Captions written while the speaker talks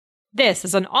This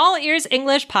is an All Ears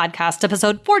English podcast,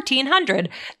 episode 1400.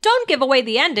 Don't give away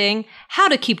the ending. How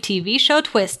to keep TV show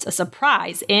twists a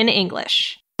surprise in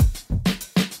English.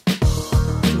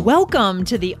 Welcome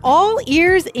to the All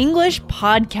Ears English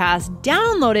podcast,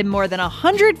 downloaded more than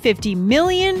 150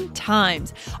 million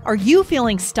times. Are you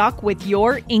feeling stuck with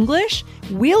your English?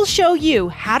 We'll show you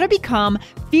how to become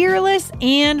fearless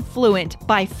and fluent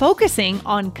by focusing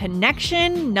on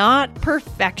connection, not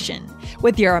perfection.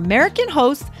 With your American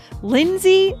hosts,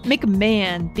 Lindsay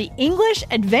McMahon, the English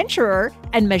adventurer,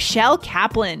 and Michelle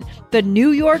Kaplan, the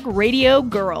New York radio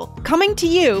girl, coming to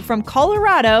you from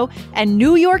Colorado and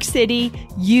New York City,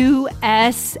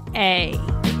 USA.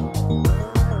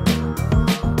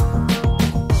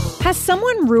 Has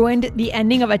someone ruined the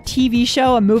ending of a TV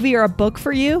show, a movie, or a book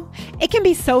for you? It can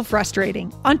be so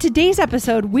frustrating. On today's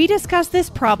episode, we discuss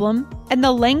this problem and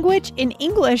the language in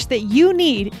English that you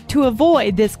need to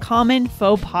avoid this common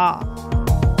faux pas.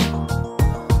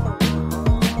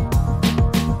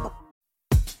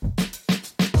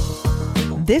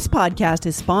 This podcast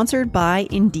is sponsored by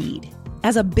Indeed.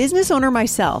 As a business owner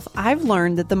myself, I've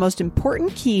learned that the most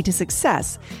important key to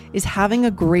success is having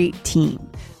a great team.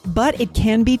 But it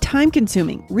can be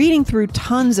time-consuming, reading through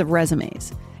tons of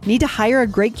resumes. Need to hire a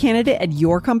great candidate at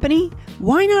your company?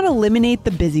 Why not eliminate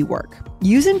the busy work?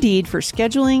 Use Indeed for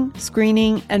scheduling,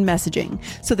 screening, and messaging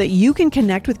so that you can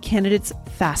connect with candidates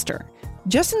faster.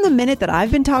 Just in the minute that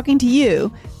I've been talking to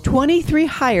you, 23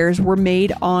 hires were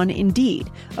made on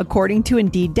Indeed, according to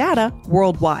Indeed data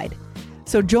worldwide.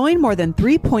 So join more than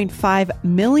 3.5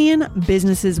 million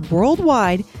businesses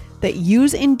worldwide that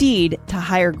use Indeed to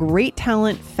hire great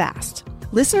talent fast.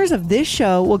 Listeners of this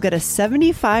show will get a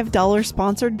 $75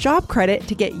 sponsored job credit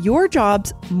to get your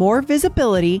jobs more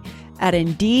visibility at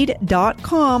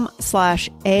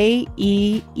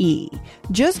Indeed.com/AEE.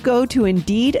 Just go to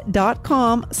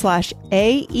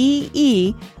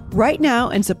Indeed.com/AEE right now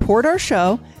and support our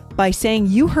show by saying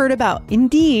you heard about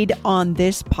Indeed on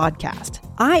this podcast.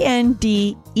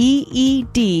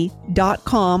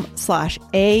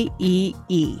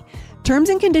 INDEED.com/AEE. Terms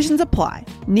and conditions apply.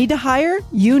 Need to hire?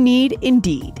 You need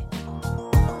Indeed.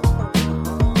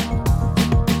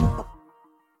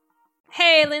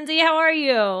 Hey, Lindsay, how are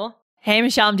you? Hey,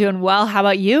 Michelle, I'm doing well. How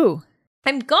about you?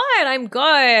 I'm good.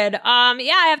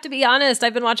 I have to be honest.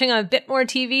 I've been watching a bit more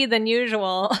TV than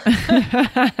usual.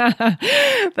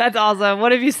 That's awesome.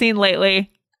 What have you seen lately?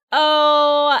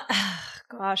 Oh,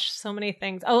 gosh, so many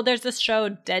things. Oh, there's this show,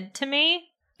 Dead to Me.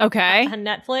 Okay. On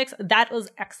Netflix. That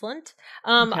was excellent.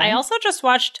 Okay. I also just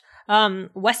watched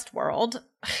Westworld.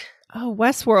 Oh,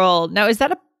 Westworld. Now, is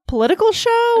that a political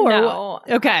show? Or no.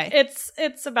 Okay.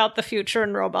 It's about the future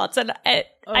and robots, and I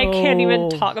can't even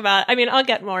talk about it. I mean, I'll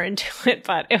get more into it,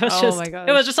 but it was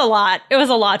just a lot. It was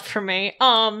a lot for me.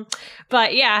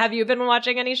 But yeah, have you been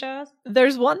watching any shows?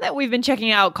 There's one that we've been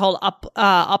checking out called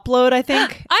Upload, I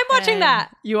think. I'm watching that.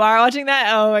 You are watching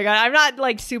that? Oh my God. I'm not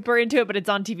like super into it, but it's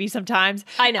on TV sometimes.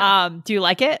 I know. Do you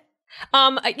like it?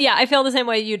 Yeah, I feel the same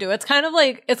way you do. It's kind of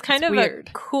like, it's weird.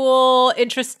 A cool,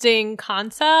 interesting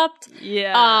concept.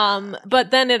 Yeah.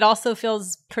 But then it also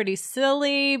feels pretty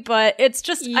silly, but it's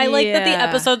just, I like that the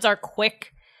episodes are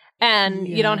quick and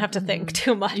you don't have to think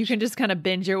too much. You can just kind of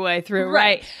binge your way through.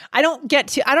 Right. I don't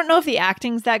know if the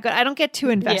acting's that good. I don't get too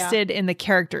invested in the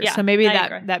characters. Yeah, so maybe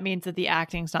agree. that means that the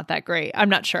acting's not that great. I'm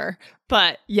not sure.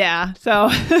 But yeah, so.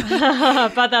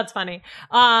 But that's funny.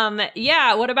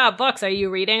 Yeah, what about books? Are you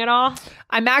reading at all?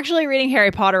 I'm actually reading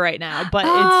Harry Potter right now, but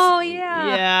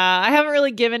I haven't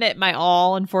really given it my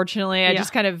all, unfortunately. I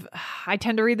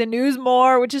tend to read the news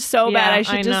more, which is so bad. I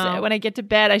should when I get to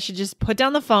bed, I should just put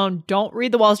down the phone, don't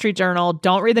read the Wall Street Journal,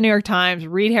 don't read the New York Times,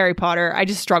 read Harry Potter. I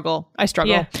just struggle. I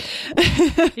struggle.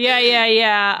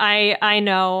 Yeah. I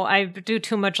know. I do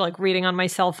too much like reading on my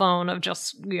cell phone of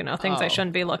just, things I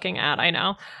shouldn't be looking at. I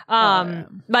know.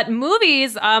 But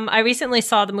movies, I recently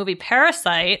saw the movie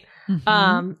Parasite,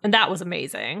 and that was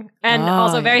amazing. And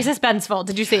also very suspenseful.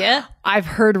 Did you see it? I've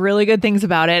heard really good things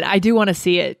about it. I do want to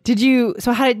see it. Did you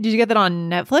get that on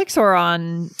Netflix or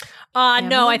on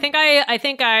no, I think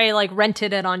I like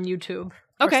rented it on YouTube.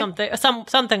 Okay. Or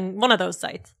something, one of those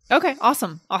sites. Okay.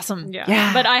 Awesome.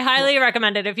 Yeah. But I highly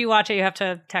recommend it. If you watch it, you have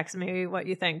to text me what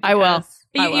you think. I will.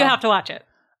 You have to watch it.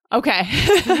 Okay.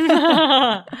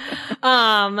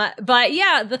 But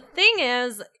yeah, the thing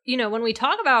is, you know, when we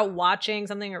talk about watching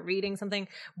something or reading something,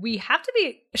 we have to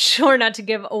be sure not to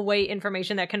give away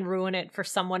information that can ruin it for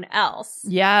someone else.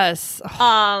 Yes.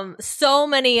 So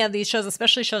many of these shows,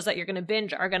 especially shows that you're going to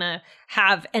binge, are going to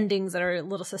have endings that are a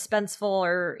little suspenseful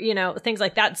or, you know, things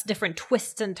like that. It's different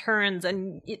twists and turns.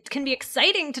 And it can be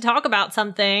exciting to talk about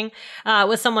something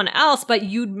with someone else, but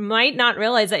you might not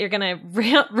realize that you're going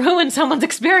to ruin someone's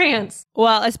experience.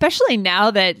 Well, especially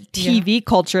now that TV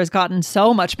culture has gotten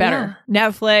so much better.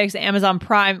 Netflix, Amazon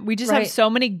Prime, we just have so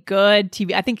many good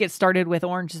TV. I think it started with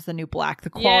Orange is the New Black. The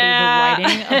quality of the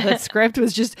writing of the script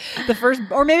was just the first,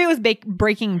 or maybe it was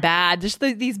Breaking Bad. Just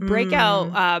these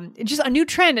breakout, just a new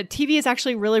trend. TV is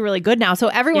actually really, really good now. So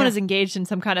everyone is engaged in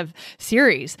some kind of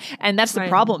series. And that's the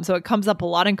problem. So it comes up a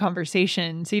lot in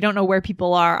conversation. So you don't know where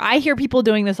people are. I hear people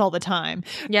doing this all the time.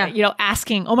 Yeah. You know,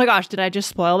 asking, oh my gosh, did I just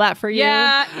spoil that for you?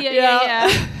 Yeah.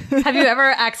 Have you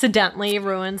ever accidentally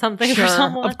ruined something for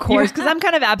someone? Of course, because I'm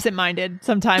kind of absent-minded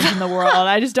sometimes in the world.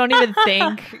 I just don't even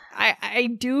think. I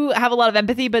do have a lot of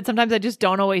empathy, but sometimes I just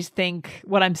don't always think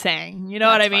what I'm saying. You know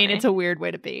what I mean? It's a weird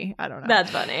way to be. I don't know.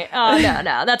 That's funny.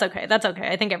 No, that's okay. That's okay.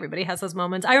 I think everybody has those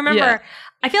moments. I remember,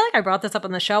 I feel like I brought this up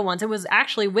on the show once. It was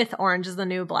actually with Orange is the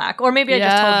New Black, or maybe I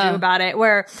just told you about it,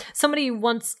 where somebody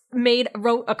once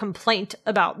wrote a complaint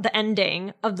about the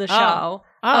ending of the show.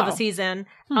 Of a season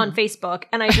on Facebook,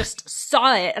 and I just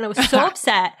saw it and I was so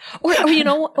upset. Or you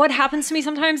know what happens to me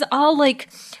sometimes? I'll like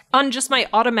on just my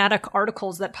automatic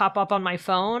articles that pop up on my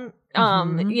phone,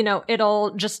 you know,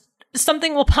 it'll just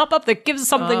something will pop up that gives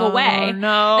something away.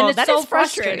 No, and it's that so is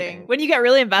frustrating. When you get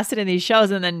really invested in these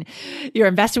shows and then you're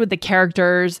invested with the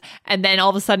characters and then all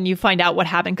of a sudden you find out what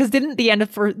happened. Because didn't the end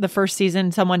of the first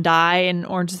season someone die in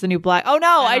Orange is the New Black? Oh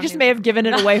no, I just may have given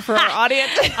it away for our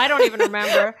audience. I don't even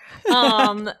remember.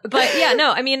 But yeah,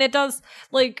 no, I mean, it does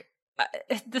like,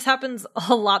 this happens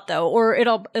a lot though, or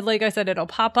it'll, like I said, it'll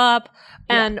pop up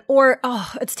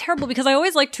it's terrible because I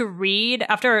always like to read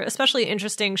after, especially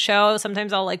interesting shows.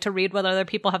 Sometimes I'll like to read what other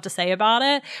people have to say about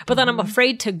it, but then I'm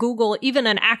afraid to Google even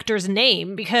an actor's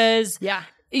name because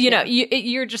you know,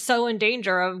 you're just so in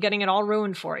danger of getting it all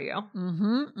ruined for you.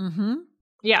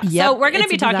 Yeah. So we're going to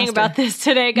be talking about this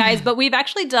today, guys, but we've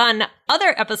actually done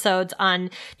other episodes on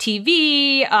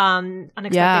TV,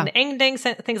 unexpected endings,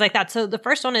 things like that. So the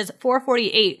first one is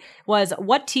 448 was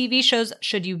what TV shows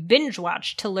should you binge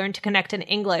watch to learn to connect in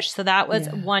English? So that was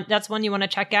that's one you want to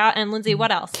check out. And Lindsay,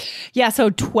 what else? Yeah. So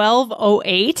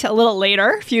 1208, a little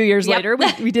later, a few years later,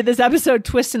 we did this episode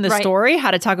Twist in the Story,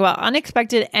 how to talk about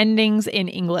unexpected endings in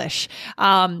English.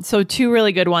 So two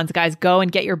really good ones, guys. Go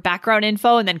and get your background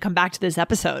info and then come back to this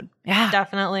episode. Yeah,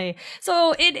 definitely.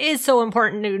 So it is so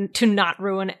important to not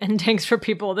ruin endings for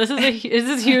people. This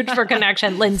is huge for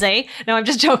connection, Lindsay. No, I'm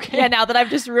just joking. Yeah, now that I've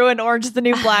just ruined Orange is the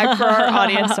New Black for our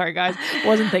audience. Sorry, guys.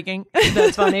 Wasn't thinking.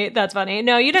 That's funny. That's funny.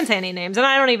 No, you didn't say any names, and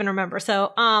I don't even remember.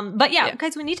 So, but yeah,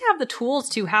 guys, we need to have the tools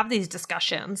to have these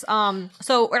discussions.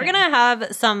 So we're gonna have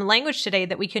some language today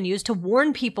that we can use to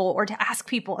warn people or to ask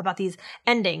people about these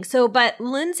endings. So, but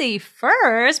Lindsay,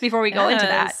 first, before we go into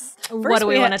that, what do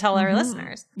we want to tell our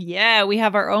listeners? Yeah, we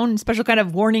have our own special kind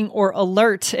of warning or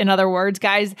alert. In other words,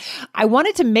 guys, I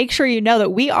wanted to make sure you know that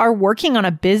we are working on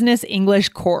a business English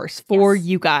course for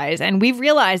you guys. And we've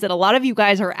realized that a lot of you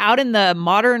guys are out in the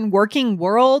modern working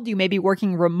world. You may be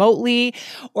working remotely,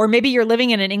 or maybe you're living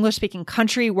in an English speaking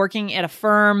country, working at a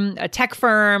firm, a tech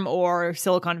firm, or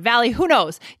Silicon Valley. Who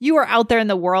knows? You are out there in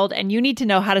the world and you need to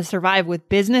know how to survive with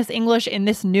business English in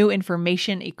this new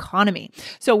information economy.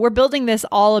 So we're building this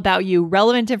all about you,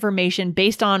 relevant information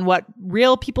based on what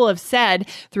real people have said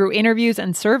through interviews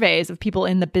and surveys of people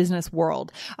in the business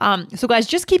world. So guys,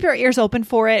 just keep your ears open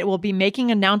for it. We'll be making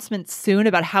announcements soon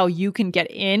about how you can get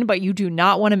in, but you do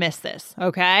not want to miss this.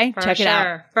 Okay? Check it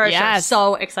out. For sure.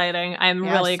 So exciting. I'm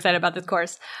really excited about this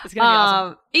course. It's going to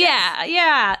be awesome.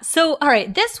 Yeah. So, all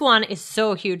right, this one is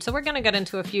so huge. So we're going to get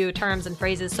into a few terms and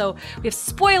phrases. So we have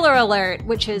spoiler alert,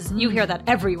 which is, you hear that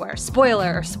everywhere.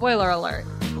 Spoiler alert.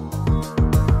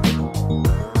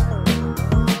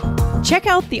 Check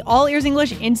out the All Ears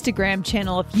English Instagram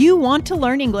channel if you want to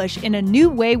learn English in a new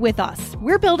way with us.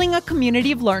 We're building a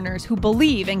community of learners who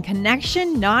believe in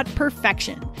connection, not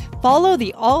perfection. Follow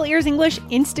the All Ears English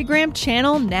Instagram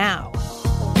channel now.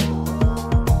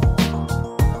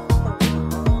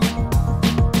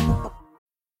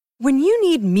 When you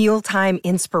need mealtime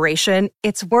inspiration,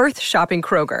 it's worth shopping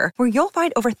Kroger, where you'll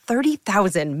find over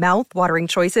 30,000 mouth-watering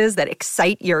choices that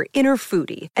excite your inner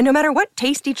foodie. And no matter what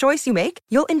tasty choice you make,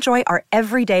 you'll enjoy our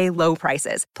everyday low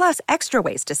prices, plus extra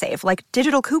ways to save, like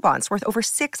digital coupons worth over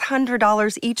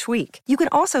 $600 each week. You can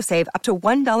also save up to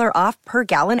 $1 off per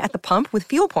gallon at the pump with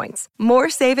fuel points. More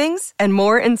savings and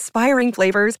more inspiring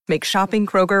flavors make shopping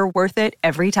Kroger worth it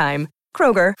every time.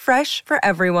 Kroger, fresh for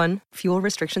everyone. Fuel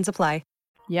restrictions apply.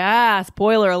 Yeah,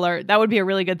 spoiler alert. That would be a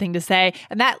really good thing to say.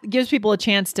 And that gives people a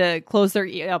chance to close their,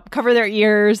 cover their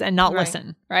ears and not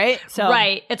listen, right? So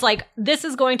right. It's like, this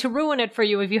is going to ruin it for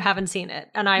you if you haven't seen it.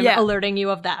 And I'm alerting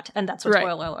you of that. And that's what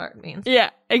spoiler alert means.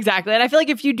 Yeah, exactly. And I feel like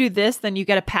if you do this, then you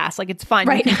get a pass. Like, it's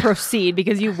fine. You can proceed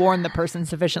because you warned the person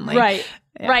sufficiently. Right.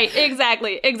 Yeah. Right.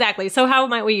 Exactly. So how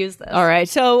might we use this? All right.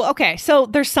 So, okay. So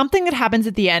there's something that happens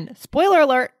at the end. Spoiler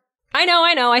alert. I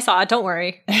know. I saw it. Don't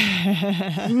worry.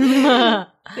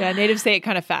 Yeah, natives say it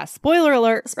kind of fast. Spoiler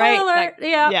alert. Spoiler alert.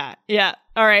 Yeah.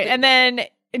 All right. And then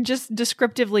just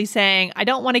descriptively saying, I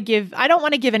don't want to give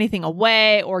anything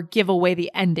away or give away the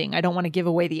ending. I don't want to give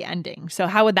away the ending. So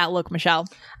how would that look, Michelle?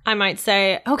 I might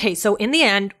say, okay, so in the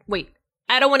end, wait,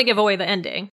 I don't want to give away the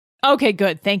ending. Okay,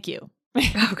 good. Thank you.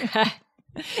 Okay.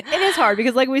 It is hard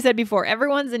because, like we said before,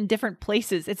 everyone's in different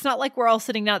places. It's not like we're all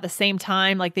sitting down at the same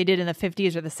time like they did in the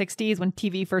 50s or the 60s when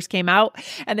TV first came out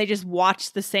and they just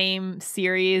watched the same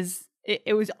series.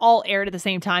 It was all aired at the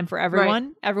same time for everyone.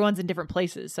 Right. Everyone's in different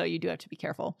places, so you do have to be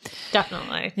careful.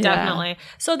 Definitely.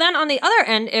 So then on the other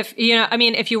end, if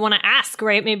you want to ask,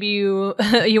 right, maybe you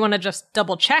want to just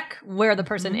double check where the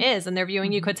person is and they're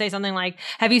viewing, you could say something like,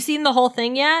 have you seen the whole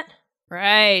thing yet?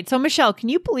 Right. So Michelle, can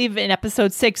you believe in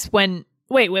episode 6 when...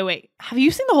 Wait. Have you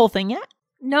seen the whole thing yet?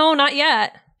 No, not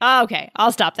yet. Oh, okay.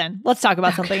 I'll stop then. Let's talk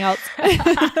about something else.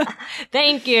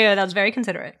 Thank you. That was very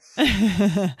considerate.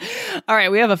 All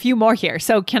right. We have a few more here.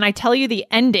 So can I tell you the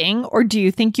ending or do you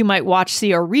think you might watch,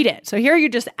 see, or read it? So here you're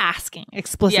just asking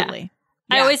explicitly.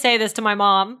 Yeah. I always say this to my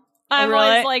mom. I'm really?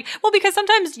 always like, well, because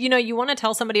sometimes, you want to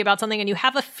tell somebody about something and you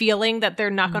have a feeling that they're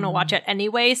not going to watch it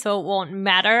anyway, so it won't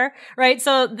matter, right?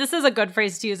 So this is a good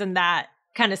phrase to use in that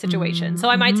kind of situation. So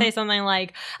I might say something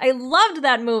like, I loved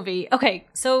that movie. Okay,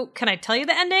 so can I tell you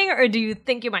the ending or do you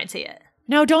think you might see it?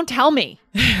 No, don't tell me.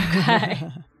 Okay.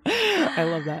 I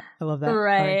love that. Right. All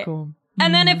right, cool.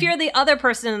 And then if you're the other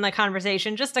person in the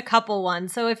conversation, just a couple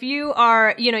ones. So if you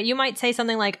are, you might say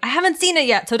something like, I haven't seen it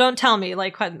yet, so don't tell me,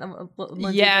 like what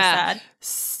Lindsay just said.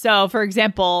 So for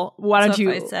example, why don't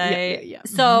you say,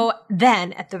 so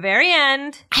then at the very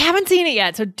end, I haven't seen it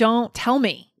yet, so don't tell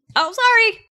me. Oh,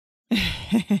 sorry.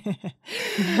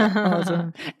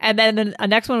 Awesome. And then the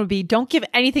next one would be, don't give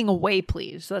anything away,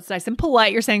 please. So that's nice and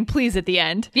polite. You're saying please at the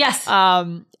end. Yes.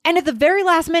 And at the very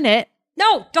last minute,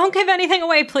 no, don't give anything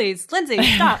away, please. Lindsay,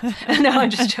 stop. No, I'm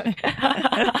just joking.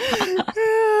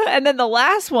 And then the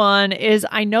last one is,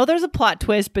 I know there's a plot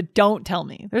twist, but don't tell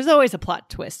me. There's always a plot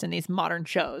twist in these modern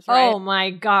shows, right? Oh my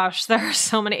gosh, there are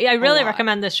so many. I really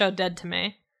recommend this show, Dead to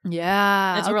Me.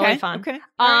 Yeah. It's really fun. Okay.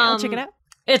 All right, I'll check it out.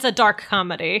 It's a dark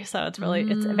comedy, so it's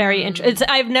very interesting.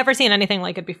 I've never seen anything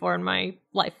like it before in my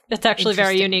life. It's actually a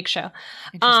very unique show.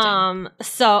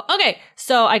 So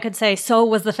I could say, so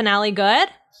was the finale good?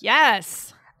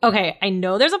 Yes. Okay, I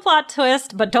know there's a plot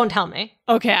twist, but don't tell me.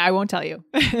 Okay, I won't tell you.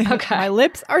 Okay. My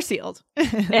lips are sealed.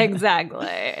 Exactly.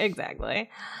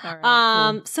 All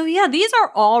right, cool. So yeah, these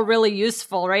are all really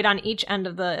useful, right, on each end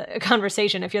of the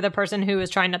conversation. If you're the person who is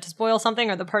trying not to spoil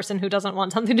something or the person who doesn't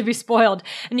want something to be spoiled.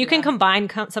 And you can combine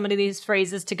some of these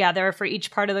phrases together for each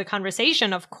part of the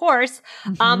conversation, of course.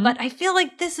 But I feel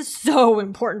like this is so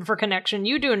important for connection.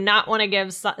 You do not want to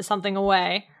give something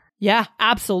away. Yeah,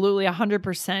 absolutely.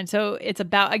 100%. So it's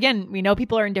about, again, we know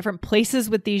people are in different places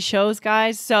with these shows,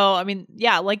 guys. So, I mean,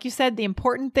 yeah, like you said, the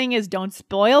important thing is don't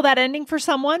spoil that ending for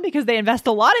someone because they invest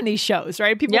a lot in these shows,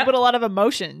 right? People put a lot of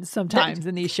emotions sometimes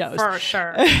in these shows. For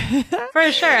sure.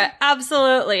 For sure.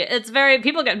 Absolutely.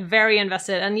 People get very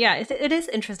invested. And yeah, it is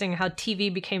interesting how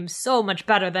TV became so much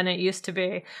better than it used to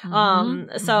be.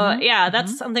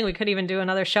 That's something we could even do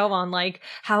another show on, like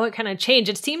how it kind of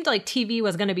changed. It seemed like TV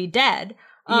was going to be dead.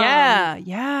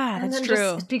 That's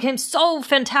true. It became so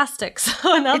fantastic.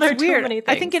 So now there are too many things.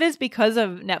 I think it is because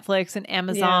of Netflix and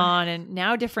Amazon, and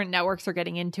now different networks are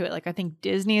getting into it. Like I think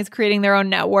Disney is creating their own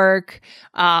network.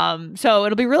 So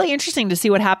it'll be really interesting to see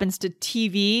what happens to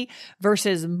TV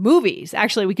versus movies.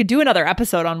 Actually, we could do another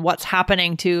episode on what's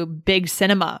happening to big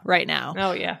cinema right now.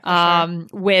 Oh yeah.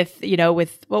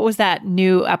 With what was that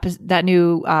new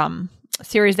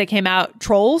series that came out,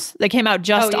 Trolls, that came out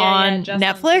just on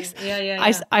Netflix.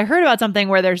 I heard about something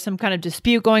where there's some kind of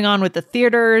dispute going on with the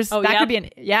theaters. That could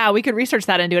be we could research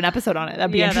that and do an episode on it.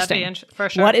 That'd be interesting. For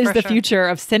sure. What is the future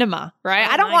of cinema, right?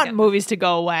 I don't want movies to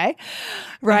go away,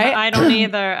 right? I don't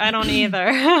either.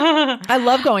 I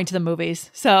love going to the movies.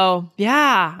 So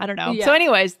yeah, I don't know. So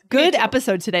anyways, good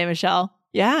episode today, Michelle.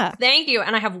 Yeah. Thank you.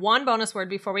 And I have one bonus word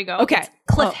before we go. Okay. It's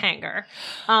cliffhanger.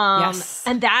 Yes.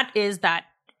 And that is that,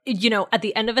 at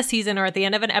the end of a season or at the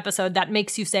end of an episode, that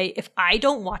makes you say, if I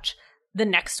don't watch the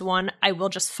next one, I will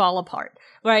just fall apart.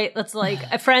 Right? That's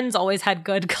like, Friends always had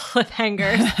good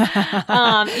cliffhangers,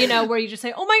 where you just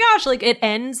say, oh my gosh, like it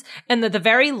ends. And the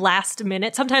very last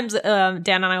minute, sometimes Dan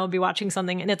and I will be watching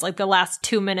something and it's like the last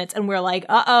 2 minutes and we're like,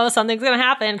 uh-oh, something's going to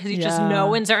happen. Because you just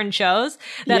know in certain shows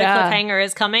that a cliffhanger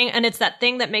is coming. And it's that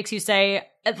thing that makes you say,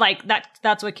 like,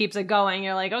 that's what keeps it going.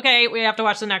 You're like, okay, we have to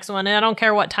watch the next one. And I don't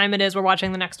care what time it is, we're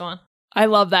watching the next one. I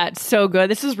love that. So good.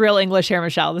 This is real English here,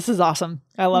 Michelle. This is awesome.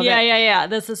 I love it. Yeah.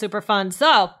 This is super fun.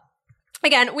 So,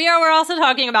 again, we're also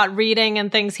talking about reading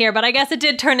and things here, but I guess it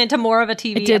did turn into more of a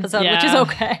TV episode, which is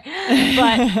okay.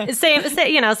 But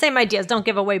same ideas. Don't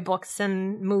give away books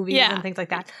and movies and things like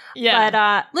that. Yeah.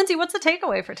 But Lindsay, what's the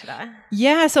takeaway for today?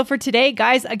 Yeah. So for today,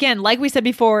 guys, again, like we said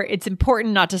before, it's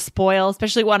important not to spoil,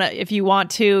 especially if you want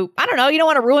to, I don't know, you don't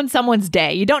want to ruin someone's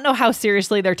day. You don't know how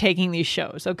seriously they're taking these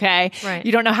shows. Okay. Right.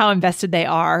 You don't know how invested they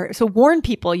are. So warn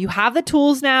people. You have the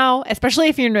tools now, especially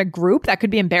if you're in a group. That could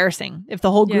be embarrassing if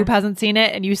the whole group hasn't seen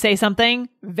it and you say something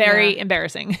very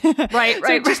embarrassing. Right.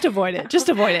 So just avoid it.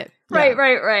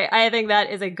 Right. I think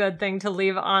that is a good thing to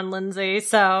leave on, Lindsay.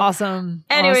 So awesome.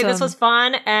 Anyway, this was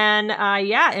fun. And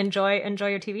enjoy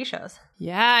your TV shows.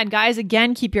 Yeah. And guys,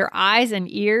 again, keep your eyes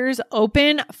and ears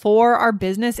open for our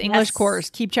business English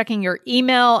course. Keep checking your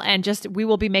email and we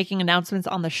will be making announcements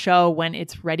on the show when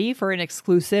it's ready for an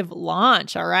exclusive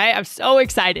launch. All right. I'm so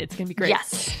excited. It's going to be great.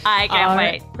 Yes. I can't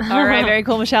wait. All right. Very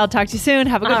cool, Michelle. Talk to you soon.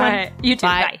 Have a good one. All right. You too.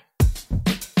 Bye.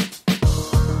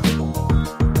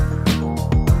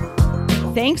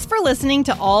 Thanks for listening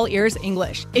to All Ears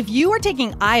English. If you are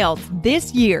taking IELTS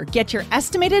this year, get your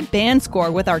estimated band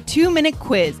score with our 2-minute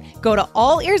quiz. Go to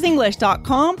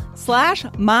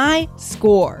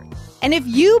allearsenglish.com/myscore. And if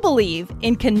you believe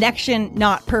in connection,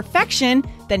 not perfection,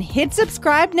 then hit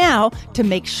subscribe now to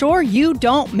make sure you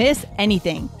don't miss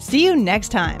anything. See you next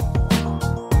time.